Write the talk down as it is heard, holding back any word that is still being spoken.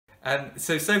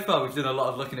So far we've done a lot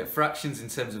of looking at fractions in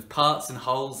terms of parts and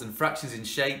wholes and fractions in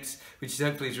shapes, which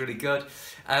hopefully is really good.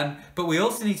 But we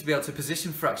also need to be able to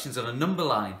position fractions on a number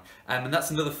line, and that's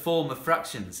another form of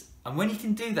fractions. And when you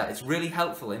can do that, it's really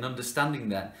helpful in understanding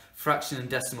then fraction and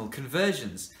decimal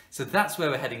conversions. So that's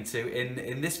where we're heading to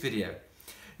in this video.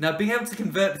 Now, being able to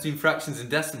convert between fractions and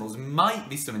decimals might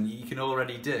be something that you can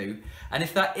already do, and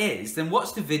if that is, then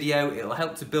watch the video, it'll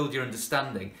help to build your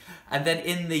understanding, and then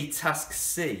in the task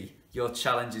C, your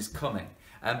challenge is coming.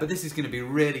 But this is going to be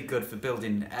really good for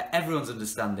building everyone's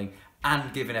understanding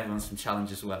and giving everyone some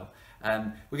challenge as well.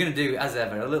 We're going to do, as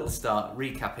ever, a little start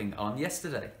recapping on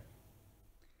yesterday.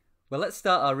 Well, let's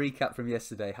start our recap from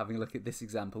yesterday, having a look at this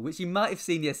example, which you might have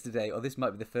seen yesterday, or this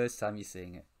might be the first time you're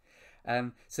seeing it.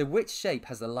 So which shape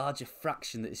has the larger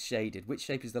fraction that is shaded? Which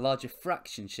shape is the larger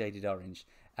fraction shaded orange?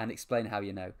 And explain how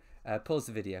you know. Pause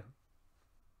the video.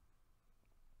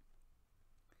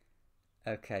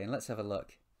 Okay, and let's have a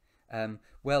look.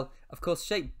 Well, of course,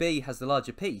 shape B has the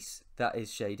larger piece that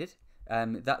is shaded.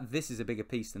 This is a bigger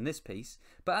piece than this piece.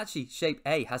 But actually, shape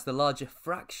A has the larger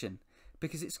fraction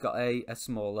because it's got a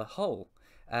smaller hole.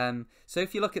 So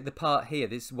if you look at the part here,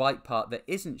 this white part that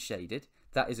isn't shaded,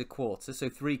 that is a quarter, so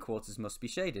 3/4 must be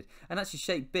shaded. And actually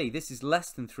shape B, this is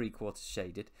less than 3/4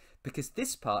 shaded because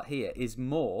this part here is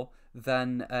more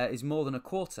than a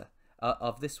quarter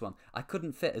of this one. I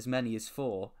couldn't fit as many as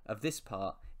 4 of this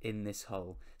part in this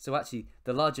hole. So actually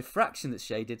the larger fraction that's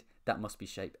shaded, that must be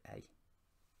shape A.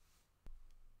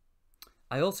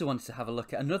 I also wanted to have a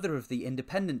look at another of the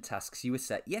independent tasks you were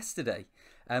set yesterday,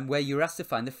 where you were asked to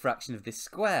find the fraction of this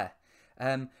square.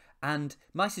 And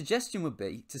my suggestion would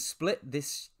be to split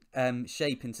this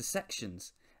shape into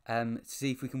sections to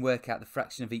see if we can work out the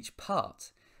fraction of each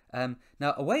part.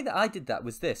 Now, a way that I did that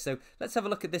was this. So let's have a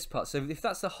look at this part. So if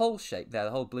that's the whole shape there,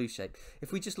 the whole blue shape,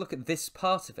 if we just look at this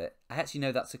part of it, I actually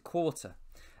know that's a quarter.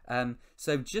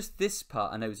 So just this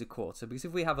part I know is a quarter, because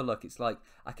if we have a look, it's like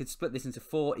I could split this into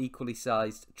 4 equally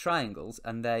sized triangles,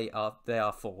 and they are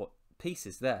 4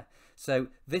 pieces there. So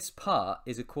this part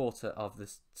is a quarter of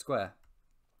the square.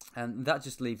 And that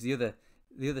just leaves the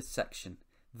other section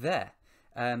there.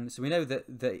 So we know that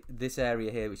this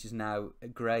area here, which is now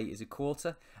grey, is a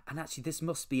quarter, and actually this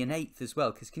must be an eighth as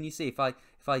well. Because can you see, if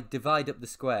I divide up the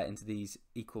square into these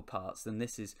equal parts, then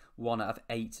this is 1 out of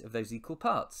 8 of those equal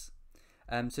parts.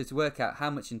 So to work out how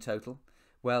much in total,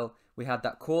 well, we had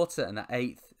that quarter and that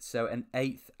eighth, so an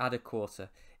eighth add a quarter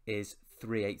is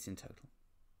 3/8 in total.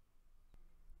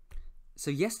 So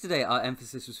yesterday our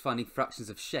emphasis was finding fractions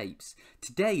of shapes.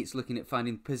 Today it's looking at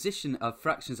finding position of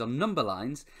fractions on number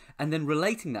lines and then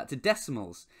relating that to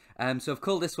decimals. So I've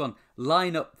called this one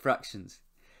line up fractions.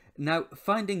 Now,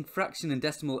 finding fraction and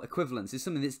decimal equivalents is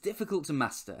something that's difficult to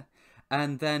master,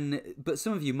 but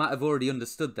some of you might have already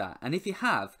understood that. And if you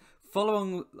have,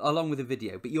 follow along with the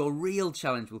video, but your real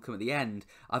challenge will come at the end.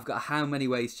 I've got a how many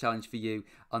ways challenge for you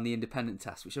on the independent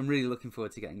task, which I'm really looking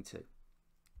forward to getting to.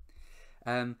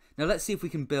 Now let's see if we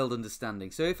can build understanding.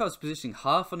 So if I was positioning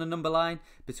half on a number line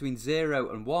between 0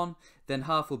 and 1, then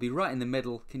half will be right in the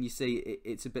middle. Can you see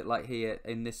it's a bit like here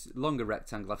in this longer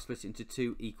rectangle? I've split it into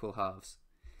 2 equal halves.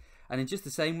 And in just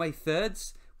the same way,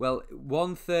 thirds, well,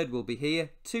 1/3 will be here,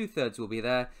 2/3 will be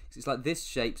there. So it's like this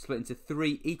shape split into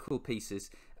 3 equal pieces,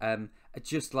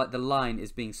 just like the line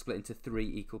is being split into 3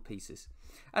 equal pieces.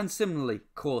 And similarly,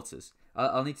 quarters.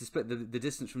 I'll need to split the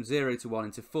distance from 0 to 1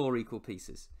 into 4 equal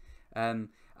pieces. I'm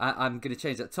going to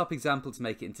change that top example to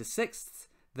make it into sixths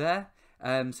there.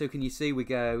 So can you see we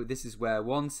go, this is where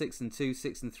 1, 6 and 2,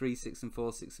 6 and 3, 6 and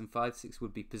 4, 6 and 5, 6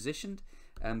 would be positioned,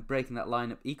 breaking that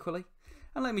line up equally.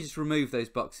 And let me just remove those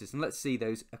boxes and let's see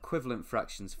those equivalent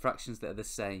fractions, fractions that are the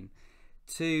same.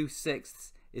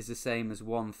 2/6 is the same as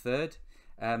 1/3.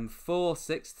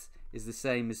 4/6 is the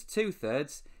same as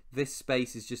 2/3. This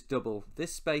space is just double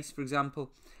this space, for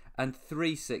example. And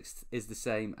 3/6 is the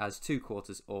same as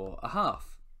 2/4 or a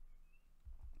half.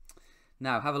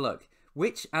 Now have a look.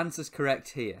 Which answer's correct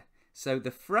here? So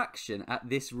the fraction at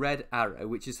this red arrow,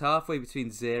 which is halfway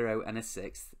between 0 and a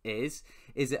sixth, is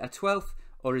it a 12th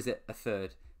or is it a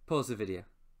third? Pause the video.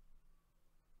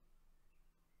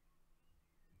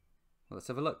 Well, let's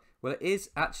have a look. Well, it is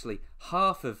actually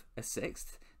half of a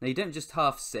sixth. Now you don't just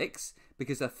half 6,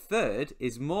 because a third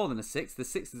is more than a sixth. The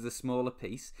sixth is a smaller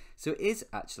piece, so it is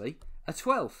actually a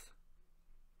 12th.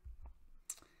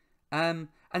 And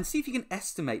see if you can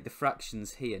estimate the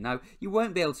fractions here. Now, you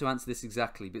won't be able to answer this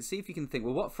exactly, but see if you can think,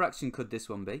 well, what fraction could this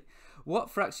one be?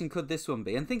 What fraction could this one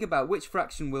be? And think about which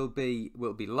fraction will be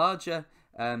larger.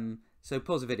 So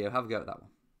pause the video, have a go at that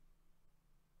one.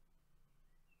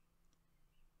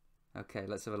 Okay,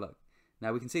 let's have a look.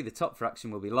 Now we can see the top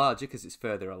fraction will be larger because it's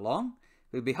further along.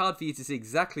 It'll be hard for you to see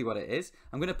exactly what it is.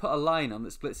 I'm going to put a line on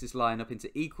that splits this line up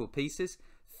into equal pieces,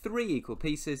 3 equal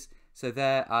pieces. So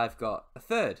there I've got a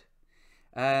third.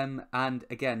 And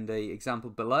again, the example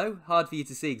below, hard for you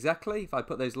to see exactly. If I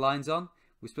put those lines on,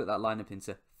 we split that line up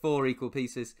into 4 equal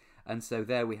pieces. And so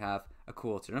there we have a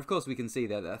quarter. And of course we can see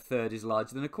there that a third is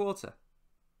larger than a quarter.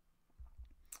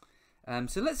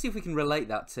 So let's see if we can relate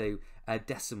that to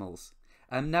decimals.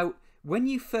 Now, when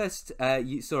you first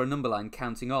you saw a number line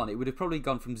counting on, it would have probably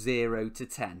gone from 0 to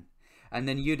 10. And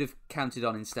then you'd have counted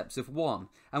on in steps of 1.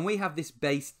 And we have this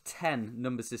base 10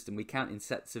 number system. We count in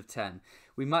sets of 10.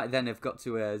 We might then have got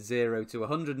to a 0 to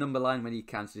 100 number line when you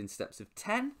counted in steps of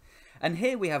 10. And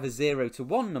here we have a 0 to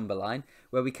 1 number line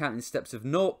where we count in steps of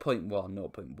 0.1,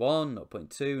 0.1,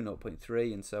 0.2,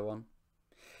 0.3, and so on.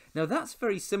 Now that's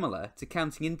very similar to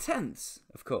counting in tenths,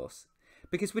 of course,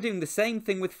 because we're doing the same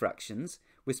thing with fractions.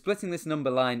 We're splitting this number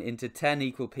line into 10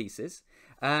 equal pieces,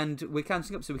 and we're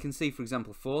counting up so we can see, for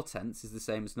example, 4 tenths is the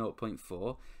same as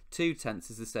 0.4, 2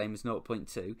 tenths is the same as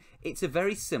 0.2. It's a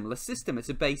very similar system. It's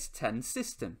a base 10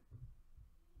 system.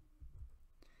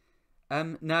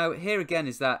 Now here again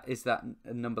is that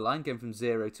number line going from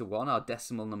 0 to 1, our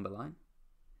decimal number line.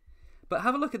 But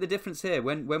have a look at the difference here.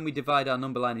 When we divide our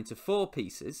number line into 4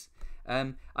 pieces,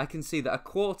 I can see that a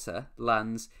quarter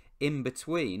lands in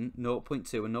between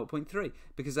 0.2 and 0.3,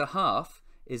 because a half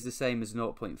is the same as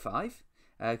 0.5,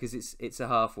 because it's a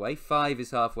halfway. 5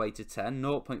 is halfway to 10,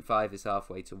 0.5 is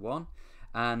halfway to 1,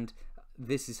 and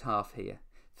this is half here.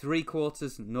 3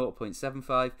 quarters,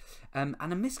 0.75, and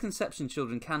a misconception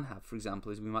children can have, for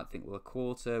example, is we might think, well, a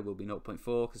quarter will be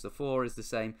 0.4 because the 4 is the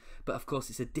same, but of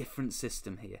course it's a different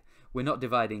system here. We're not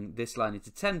dividing this line into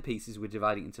 10 pieces, we're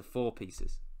dividing it into 4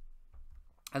 pieces.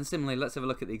 And similarly, let's have a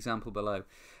look at the example below.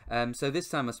 So this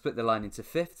time I split the line into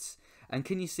fifths, and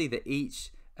can you see that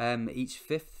each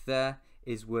fifth there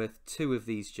is worth 2 of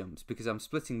these jumps, because I'm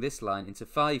splitting this line into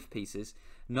 5 pieces,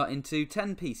 not into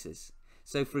 10 pieces.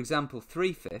 So for example,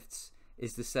 3/5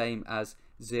 is the same as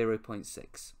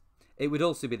 0.6. It would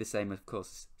also be the same, of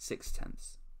course,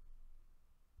 6/10.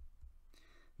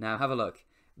 Now have a look.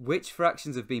 Which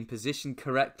fractions have been positioned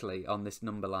correctly on this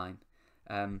number line?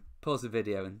 Pause the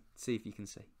video and see if you can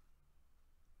see.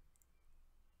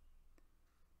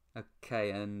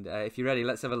 Okay, and if you're ready,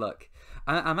 let's have a look.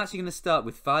 I'm actually going to start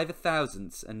with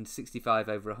 5/1000 and 65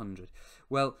 over 100.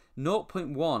 Well,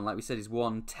 0.1, like we said, is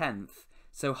 1/10.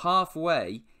 So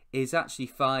halfway is actually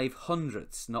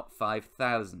 5/100ths, not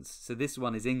 5/1000s. So this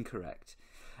one is incorrect.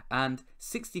 And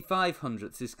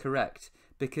 65/100ths is correct,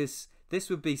 because this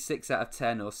would be 6 out of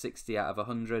 10 or 60 out of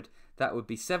 100. That would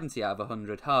be 70 out of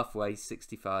 100. Halfway,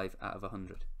 65 out of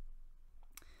 100.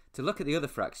 To look at the other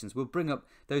fractions, we'll bring up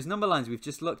those number lines we've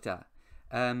just looked at.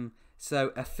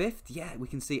 So a fifth, yeah, we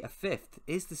can see a fifth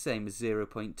is the same as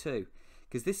 0.2,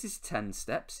 because this is 10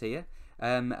 steps here.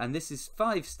 And this is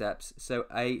 5 steps, so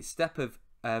a step of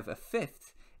a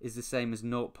fifth is the same as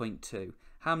 0.2.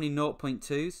 How many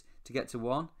 0.2s to get to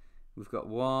 1? We've got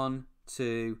 1,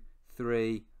 2,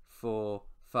 3, 4,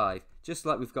 5. Just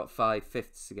like we've got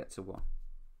 5/5 to get to 1.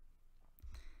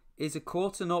 Is a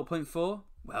quarter 0.4?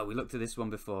 Well, we looked at this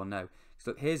one before, no.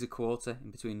 So look, here's a quarter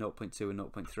in between 0.2 and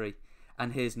 0.3,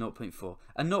 and here's 0.4.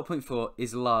 And 0.4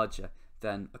 is larger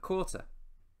than a quarter.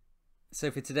 So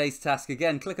for today's task,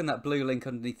 again, click on that blue link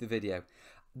underneath the video.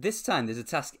 This time there's a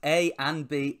task A and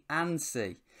B and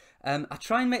C. I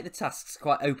try and make the tasks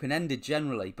quite open-ended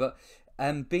generally, but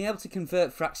being able to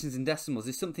convert fractions and decimals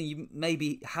is something you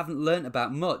maybe haven't learnt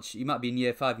about much. You might be in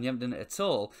year 5 and you haven't done it at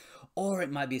all, or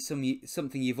it might be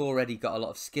something you've already got a lot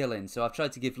of skill in. So I've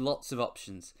tried to give lots of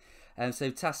options.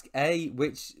 So task A,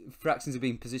 which fractions have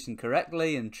been positioned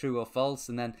correctly and true or false,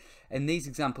 and then in these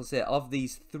examples here, of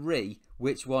these 3,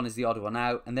 which one is the odd one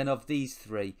out, and then of these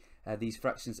 3, these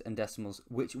fractions and decimals,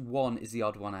 which one is the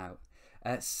odd one out.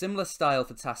 Similar style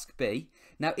for task B.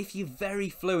 Now if you're very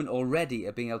fluent already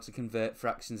at being able to convert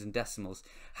fractions and decimals,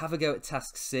 have a go at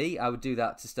task C. I would do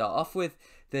that to start off with.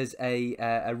 There's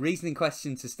a reasoning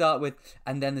question to start with,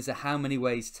 and then there's a how many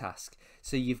ways task.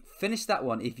 So you've finished that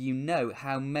one if you know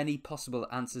how many possible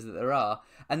answers that there are,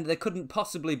 and there couldn't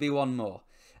possibly be one more.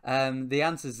 The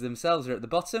answers themselves are at the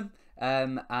bottom,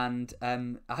 and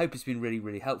I hope it's been really,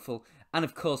 really helpful. And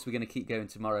of course we're going to keep going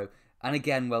tomorrow. And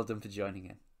again, well done for joining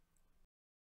in.